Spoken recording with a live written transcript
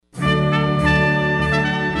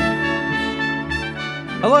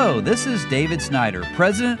Hello, this is David Snyder,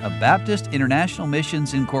 President of Baptist International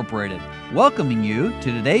Missions Incorporated, welcoming you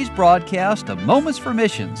to today's broadcast of Moments for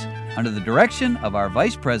Missions under the direction of our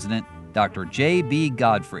Vice President, Dr. J.B.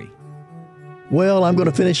 Godfrey. Well, I'm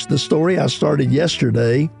going to finish the story I started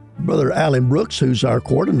yesterday. Brother Alan Brooks, who's our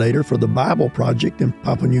coordinator for the Bible Project in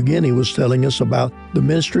Papua New Guinea, was telling us about the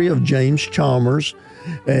ministry of James Chalmers,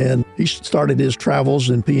 and he started his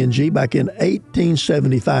travels in PNG back in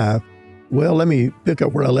 1875. Well, let me pick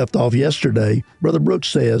up where I left off yesterday. Brother Brooks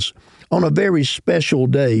says, on a very special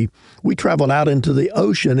day, we traveled out into the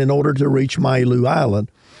ocean in order to reach Mailu Island.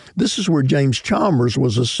 This is where James Chalmers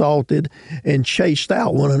was assaulted and chased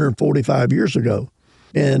out 145 years ago.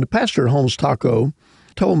 And Pastor Holmes Taco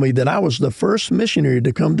told me that I was the first missionary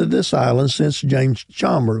to come to this island since James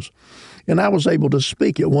Chalmers, and I was able to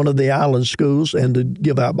speak at one of the island schools and to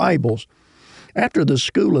give out Bibles. After the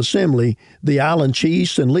school assembly, the island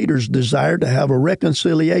chiefs and leaders desired to have a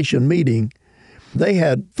reconciliation meeting. They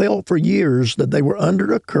had felt for years that they were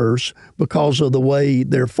under a curse because of the way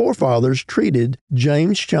their forefathers treated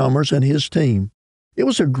James Chalmers and his team. It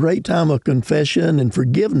was a great time of confession and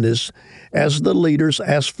forgiveness as the leaders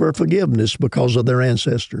asked for forgiveness because of their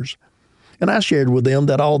ancestors. And I shared with them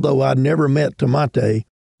that although I'd never met Tamate,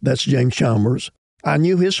 that's James Chalmers, I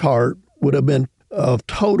knew his heart would have been of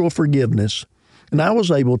total forgiveness. And I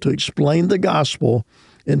was able to explain the gospel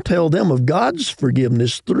and tell them of God's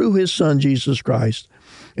forgiveness through his son, Jesus Christ.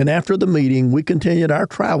 And after the meeting, we continued our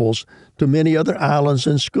travels to many other islands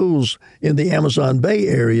and schools in the Amazon Bay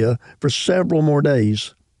area for several more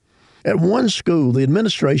days. At one school, the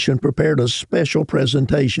administration prepared a special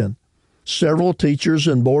presentation. Several teachers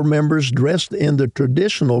and board members dressed in the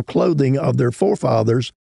traditional clothing of their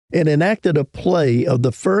forefathers and enacted a play of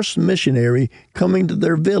the first missionary coming to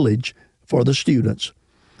their village for the students.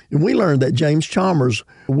 And we learned that James Chalmers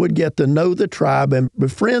would get to know the tribe and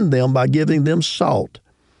befriend them by giving them salt.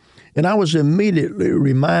 And I was immediately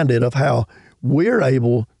reminded of how we're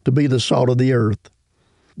able to be the salt of the earth.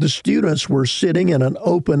 The students were sitting in an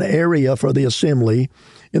open area for the assembly,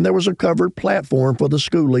 and there was a covered platform for the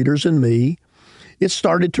school leaders and me. It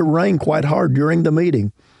started to rain quite hard during the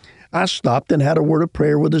meeting. I stopped and had a word of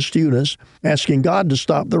prayer with the students, asking God to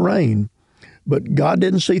stop the rain. But God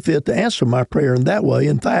didn't see fit to answer my prayer in that way.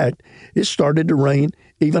 In fact, it started to rain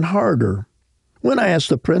even harder. When I asked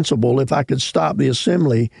the principal if I could stop the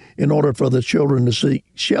assembly in order for the children to seek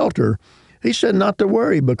shelter, he said not to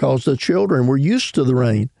worry because the children were used to the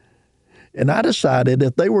rain. And I decided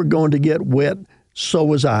if they were going to get wet, so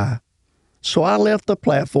was I. So I left the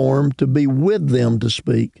platform to be with them to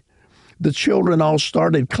speak. The children all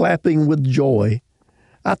started clapping with joy.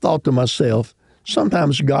 I thought to myself,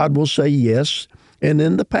 sometimes God will say yes, and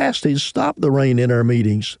in the past he's stopped the rain in our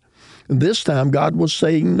meetings. And this time God was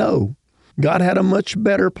saying no. God had a much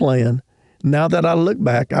better plan. Now that I look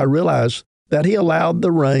back, I realize that he allowed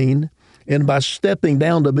the rain, and by stepping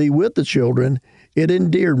down to be with the children, it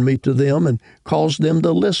endeared me to them and caused them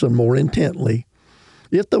to listen more intently.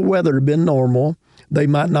 If the weather had been normal, they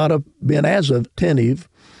might not have been as attentive,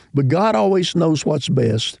 but God always knows what's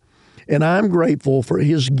best, and I'm grateful for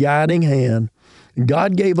his guiding hand.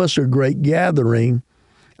 God gave us a great gathering.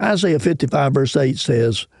 Isaiah 55 verse 8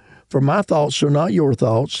 says, "For my thoughts are not your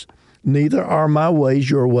thoughts, neither are my ways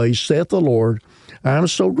your ways, saith the Lord." I am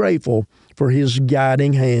so grateful for his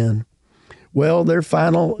guiding hand. Well, their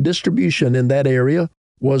final distribution in that area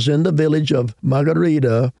was in the village of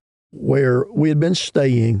Margarita, where we had been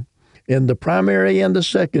staying. And the primary and the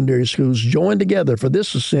secondary schools joined together for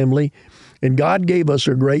this assembly, and God gave us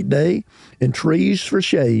a great day and trees for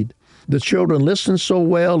shade. The children listened so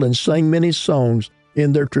well and sang many songs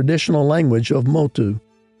in their traditional language of Motu.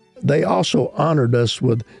 They also honored us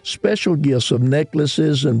with special gifts of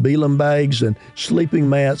necklaces and beelam bags and sleeping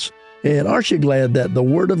mats. And aren't you glad that the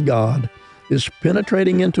Word of God is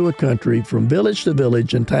penetrating into a country from village to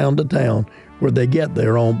village and town to town where they get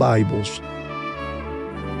their own Bibles?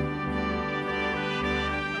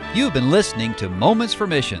 You've been listening to Moments for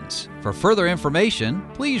Missions. For further information,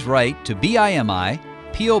 please write to BIMI,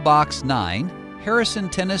 P.O. Box 9, Harrison,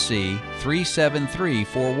 Tennessee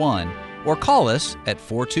 37341, or call us at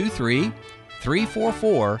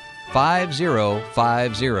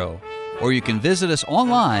 423-344-5050. Or you can visit us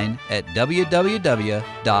online at www.bimi.org.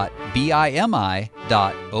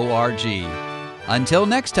 Until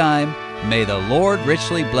next time, may the Lord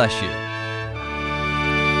richly bless you.